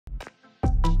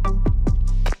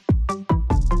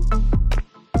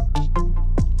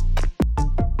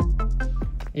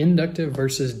inductive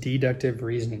versus deductive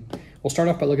reasoning. We'll start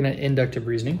off by looking at inductive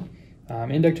reasoning.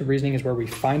 Inductive reasoning is where we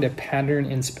find a pattern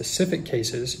in specific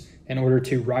cases in order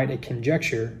to write a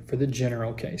conjecture for the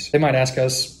general case. They might ask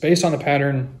us, based on the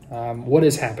pattern, what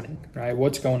is happening, right?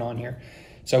 What's going on here?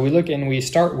 So we look and we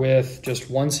start with just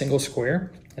one single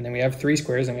square, and then we have 3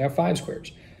 squares, and we have 5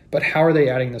 squares. But how are they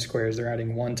adding the squares? They're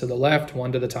adding 1 to the left,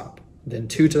 1 to the top, then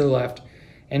 2 to the left,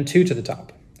 and 2 to the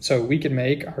top. So we can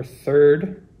make our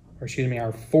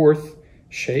our fourth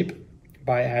shape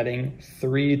by adding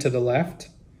 3 to the left.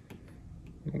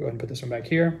 We'll go ahead and put this one back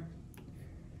here.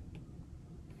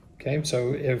 Okay,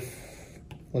 so if,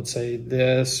 let's say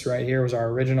this right here was our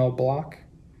original block,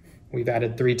 we've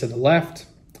added 3 to the left,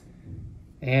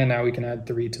 and now we can add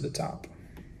 3 to the top.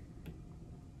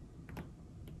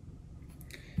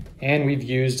 And we've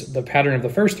used the pattern of the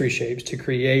first 3 shapes to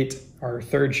create our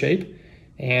third shape,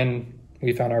 and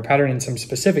we found our pattern in some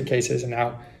specific cases, and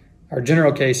now our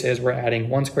general case is we're adding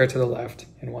 1 square to the left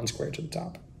and 1 square to the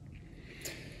top.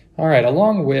 All right,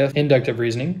 along with inductive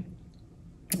reasoning,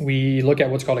 we look at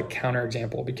what's called a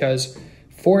counterexample, because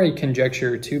for a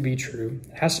conjecture to be true,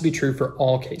 it has to be true for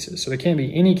all cases. So there can't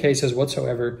be any cases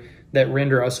whatsoever that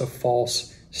render us a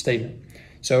false statement.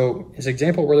 So this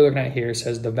example we're looking at here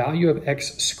says the value of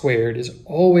x squared is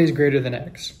always greater than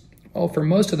x. Well, for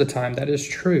most of the time, that is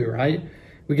true, right?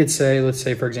 We could say, let's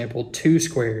say, for example, 2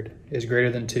 squared is greater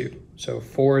than 2. So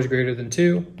 4 is greater than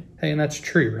 2. Hey, and that's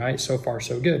true, right? So far,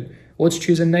 so good. Well, let's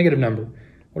choose a negative number.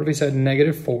 What if we said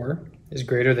negative 4 is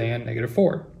greater than negative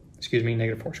 4? Excuse me,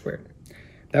 negative 4 squared.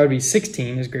 That would be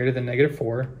 16 is greater than negative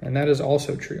 4, and that is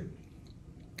also true.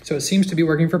 So it seems to be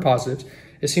working for positives.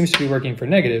 It seems to be working for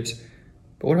negatives.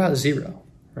 But what about 0,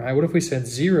 right? What if we said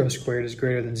 0 squared is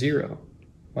greater than 0?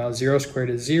 Well, 0 squared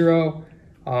is 0.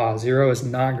 0 is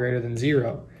not greater than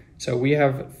 0. So we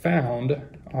have found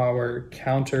our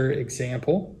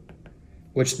counterexample,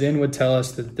 which then would tell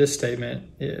us that this statement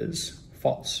is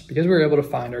false because we were able to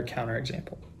find our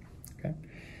counterexample. Okay.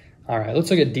 All right,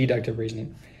 let's look at deductive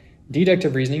reasoning.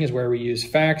 Deductive reasoning is where we use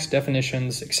facts,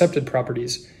 definitions, accepted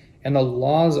properties, and the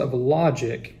laws of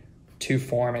logic to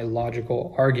form a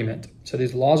logical argument. So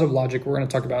these laws of logic, we're going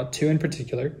to talk about 2 in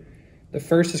particular. The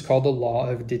first is called the Law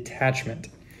of Detachment.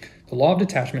 The Law of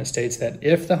Detachment states that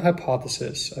if the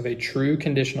hypothesis of a true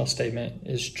conditional statement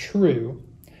is true,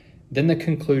 then the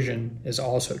conclusion is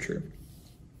also true.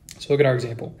 So look at our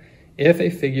example. If a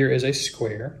figure is a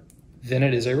square, then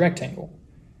it is a rectangle.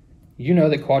 You know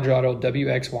that quadrilateral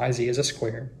WXYZ is a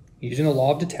square. Using the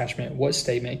Law of Detachment, what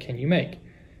statement can you make?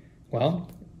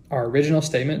 Well, our original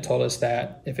statement told us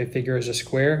that if a figure is a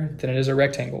square, then it is a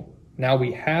rectangle. Now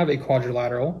we have a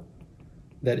quadrilateral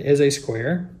that is a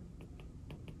square,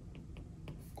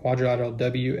 quadrilateral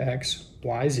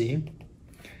WXYZ.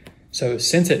 So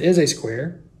since it is a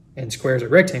square, and squares are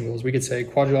rectangles, we could say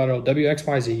quadrilateral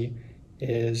WXYZ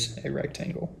is a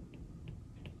rectangle.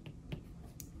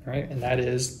 All right, and that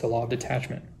is the Law of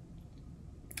Detachment.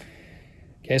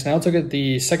 Okay, so now let's look at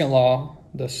the second law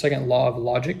of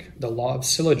logic, the Law of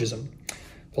Syllogism.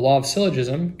 The Law of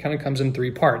Syllogism kind of comes in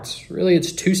 3 parts. Really,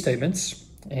 it's 2 statements,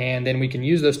 and then we can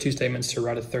use those 2 statements to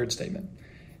write a third statement.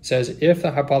 It says, if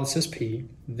the hypothesis P,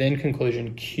 then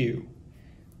conclusion Q.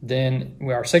 Then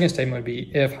our second statement would be,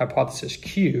 if hypothesis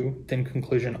Q, then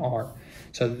conclusion R.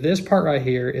 So this part right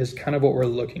here is kind of what we're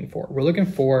looking for. We're looking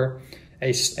for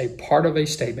a part of a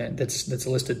statement that's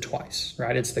listed twice,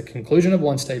 right? It's the conclusion of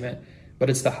one statement, but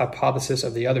it's the hypothesis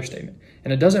of the other statement.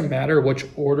 And it doesn't matter which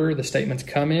order the statements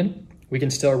come in, we can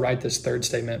still write this third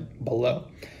statement below.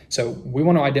 So we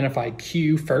want to identify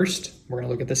Q first. We're going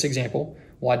to look at this example.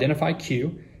 We'll identify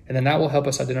Q, and then that will help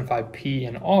us identify P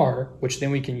and R, which then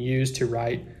we can use to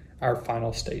write our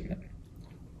final statement.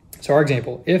 So our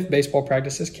example, if baseball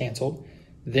practice is canceled,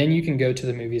 then you can go to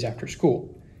the movies after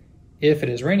school. If it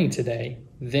is raining today,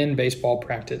 then baseball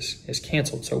practice is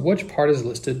canceled. So which part is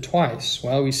listed twice?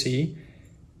 Well, we see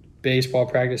baseball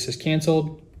practice is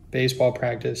canceled, baseball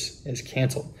practice is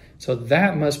canceled. So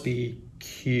that must be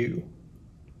Q,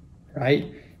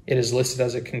 right? It is listed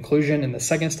as a conclusion in the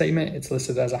second statement. It's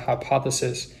listed as a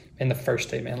hypothesis in the first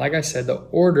statement. Like I said, the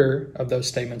order of those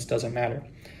statements doesn't matter.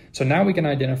 So now we can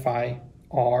identify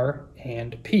R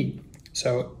and P.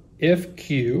 So if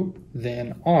Q,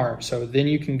 then R. So then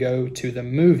you can go to the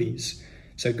movies.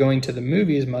 So going to the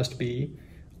movies must be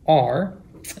R.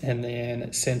 And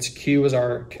then since Q was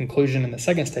our conclusion in the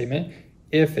second statement,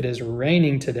 if it is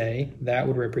raining today, that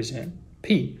would represent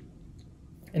P.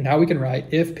 And now we can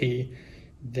write if P,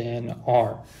 then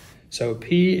R. So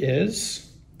P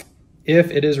is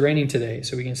if it is raining today.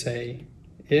 So we can say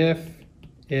if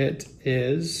it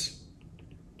is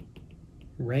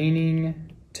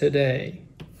raining today.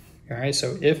 All right,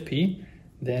 so if P,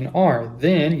 then R.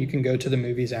 Then you can go to the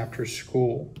movies after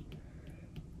school.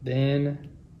 Then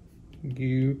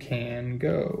you can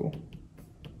go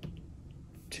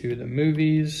to the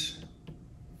movies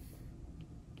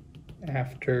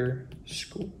after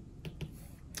school.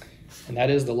 And that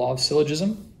is the law of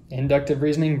syllogism, inductive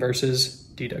reasoning versus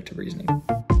deductive reasoning.